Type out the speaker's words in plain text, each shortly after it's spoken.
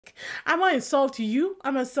I'm going to insult you.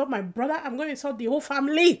 I'm going to insult my brother. I'm going to insult the whole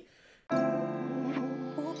family.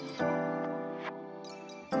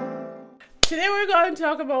 Today we're going to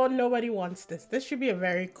talk about Nobody Wants This. This should be a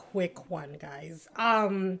very quick one, guys.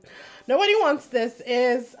 Nobody Wants This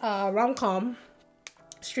is a rom-com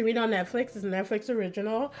streaming on Netflix. It's a Netflix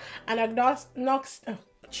original. An agnostic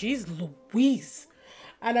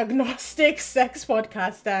sex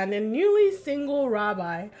podcaster and a newly single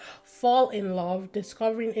rabbi fall in love,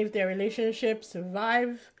 discovering if their relationship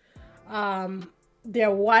survive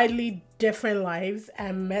their widely different lives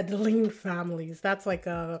and meddling families. That's like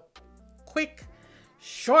a quick,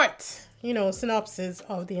 short, synopsis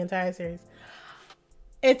of the entire series.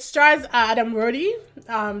 It stars Brody,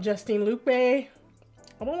 Justine Lupe. I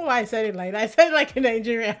don't know why I said it like that. I said it like in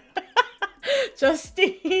Nigeria.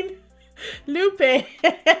 Justine Lupe.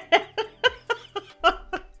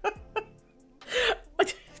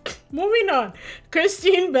 Moving on.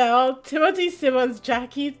 Kristen Bell, Timothy Simmons,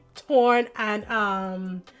 Jackie Torn,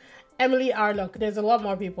 and Emily Arlock. There's a lot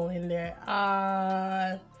more people in there.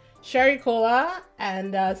 Sherry Cola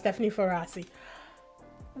and Stephanie Ferrasi.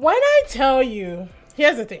 When I tell you,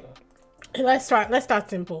 here's the thing. Let's start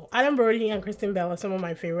simple. Adam Brody and Kristen Bell are some of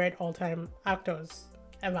my favorite all-time actors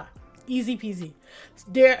ever. Easy peasy.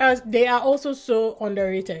 They are also so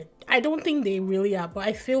underrated. I don't think they really are, but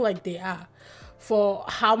I feel like they are for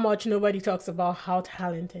how much nobody talks about how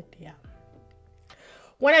talented they are.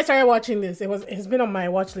 When I started watching this, it's been on my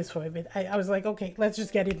watch list for a bit. I was like, okay, let's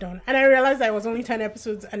just get it done. And I realized that it was only 10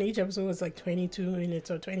 episodes and each episode was like 22 minutes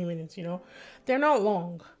or 20 minutes, They're not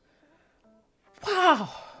long. Wow.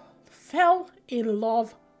 Fell in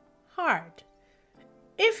love hard.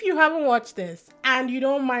 If you haven't watched this and you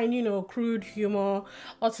don't mind, crude humor,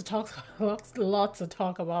 lots to talk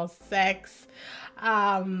about sex,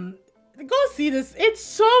 go see this. It's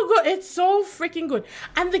so good. It's so freaking good.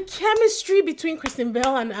 And the chemistry between Kristen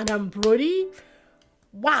Bell and Adam Brody,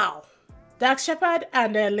 wow. Dark Shepherd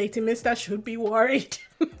and Lady Mister should be worried.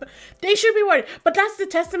 They should be worried. But that's the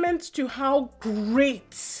testament to how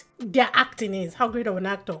great their acting is, how great of an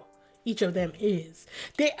actor each of them is.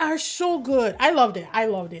 They are so good. I loved it.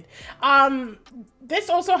 This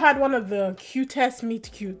also had one of the cutest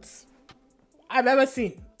meet cutes I've ever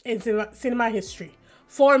seen in cinema history.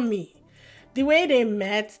 For me, the way they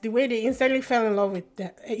met, the way they instantly fell in love with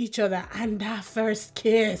each other, and that first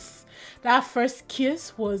kiss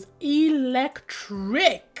was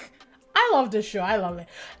electric. I love this show. I love it.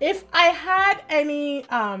 If I had any,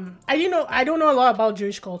 I don't know a lot about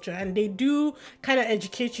Jewish culture, and they do kind of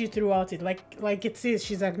educate you throughout it. Like it says,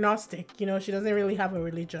 she's agnostic. She doesn't really have a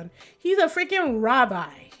religion. He's a freaking rabbi.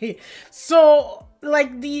 So,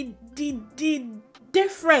 like the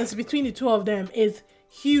difference between the two of them is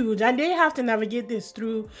huge, and they have to navigate this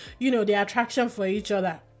through, their attraction for each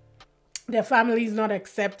other. Their family is not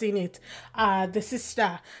accepting it. The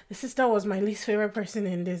sister was my least favorite person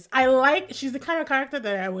in this. She's the kind of character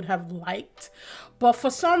that I would have liked, but for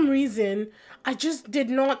some reason, I just did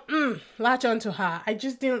not latch onto her. I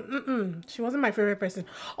just didn't, she wasn't my favorite person.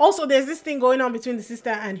 Also, there's this thing going on between the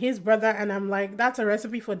sister and his brother, and I'm like, that's a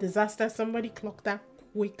recipe for disaster. Somebody clock that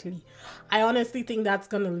quickly. I honestly think that's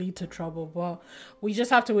gonna lead to trouble, but we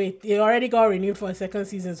just have to wait. It already got renewed for a second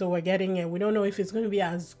season, so we're getting it. We don't know if it's gonna be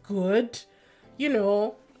as good,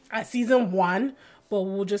 as season 1, but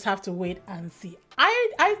we'll just have to wait and see.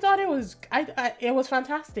 I thought it was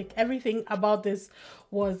fantastic. Everything about this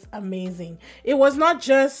was amazing. It was not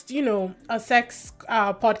just a sex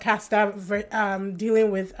podcaster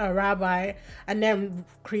dealing with a rabbi and then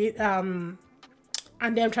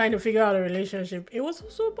and them trying to figure out a relationship. It was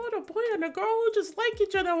also about a boy and a girl who just like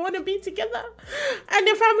each other and want to be together. And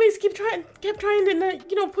their families kept trying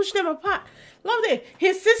to, push them apart. Loved it.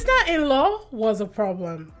 His sister-in-law was a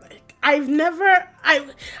problem. I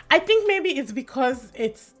think maybe it's because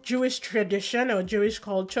it's Jewish tradition or Jewish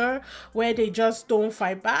culture where they just don't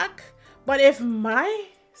fight back. But if my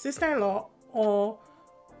sister-in-law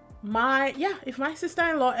if my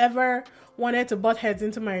sister-in-law ever wanted to butt heads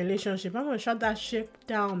into my relationship, I'm gonna shut that ship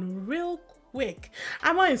down real quick.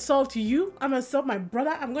 I'm gonna insult you. I'm gonna insult my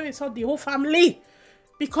brother. I'm gonna insult the whole family.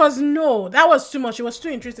 Because no, that was too much. It was too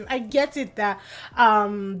interesting. I get it that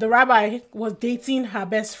the rabbi was dating her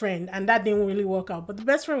best friend and that didn't really work out. But the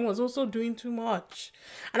best friend was also doing too much.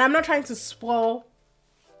 And I'm not trying to spoil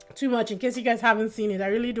too much in case you guys haven't seen it. I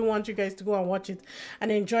really do want you guys to go and watch it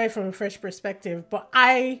and enjoy it from a fresh perspective. But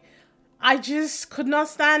I just could not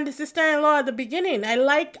stand the sister-in-law at the beginning. I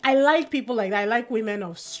like people like that. I like women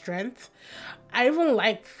of strength. I even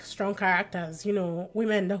like strong characters, you know,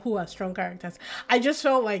 women who are strong characters. I just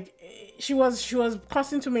felt like she was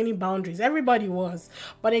crossing too many boundaries. Everybody was.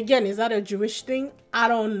 But again, is that a Jewish thing? I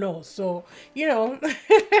don't know. So, you know,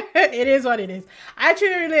 it is what it is. I actually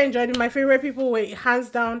really enjoyed it. My favorite people were hands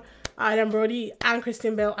down Brody and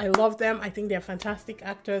Kristen Bell. I love them. I think they're fantastic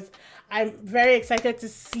actors. I'm very excited to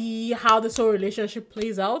see how this whole relationship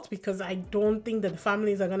plays out, because I don't think that the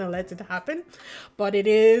families are gonna let it happen. But it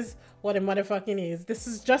is what it motherfucking is. This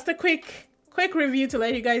is just a quick review to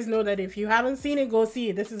let you guys know that if you haven't seen it, go see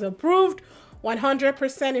it. This is approved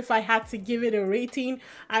 100%. If I had to give it a rating,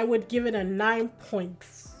 I would give it a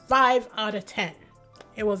 9.5 out of 10.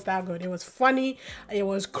 It was that good. It was funny. It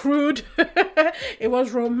was crude. It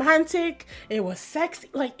was romantic. It was sexy.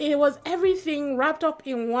 Like, it was everything wrapped up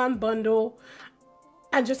in one bundle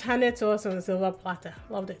and just handed to us on a silver platter.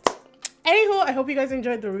 Loved it. Anywho, I hope you guys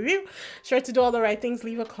enjoyed the review. Sure to do all the right things.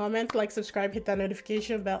 Leave a comment, like, subscribe, hit that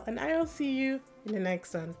notification bell, and I'll see you in the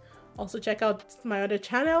next one. Also, check out my other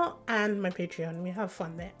channel and my Patreon. We have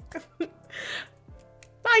fun there.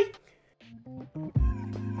 Bye.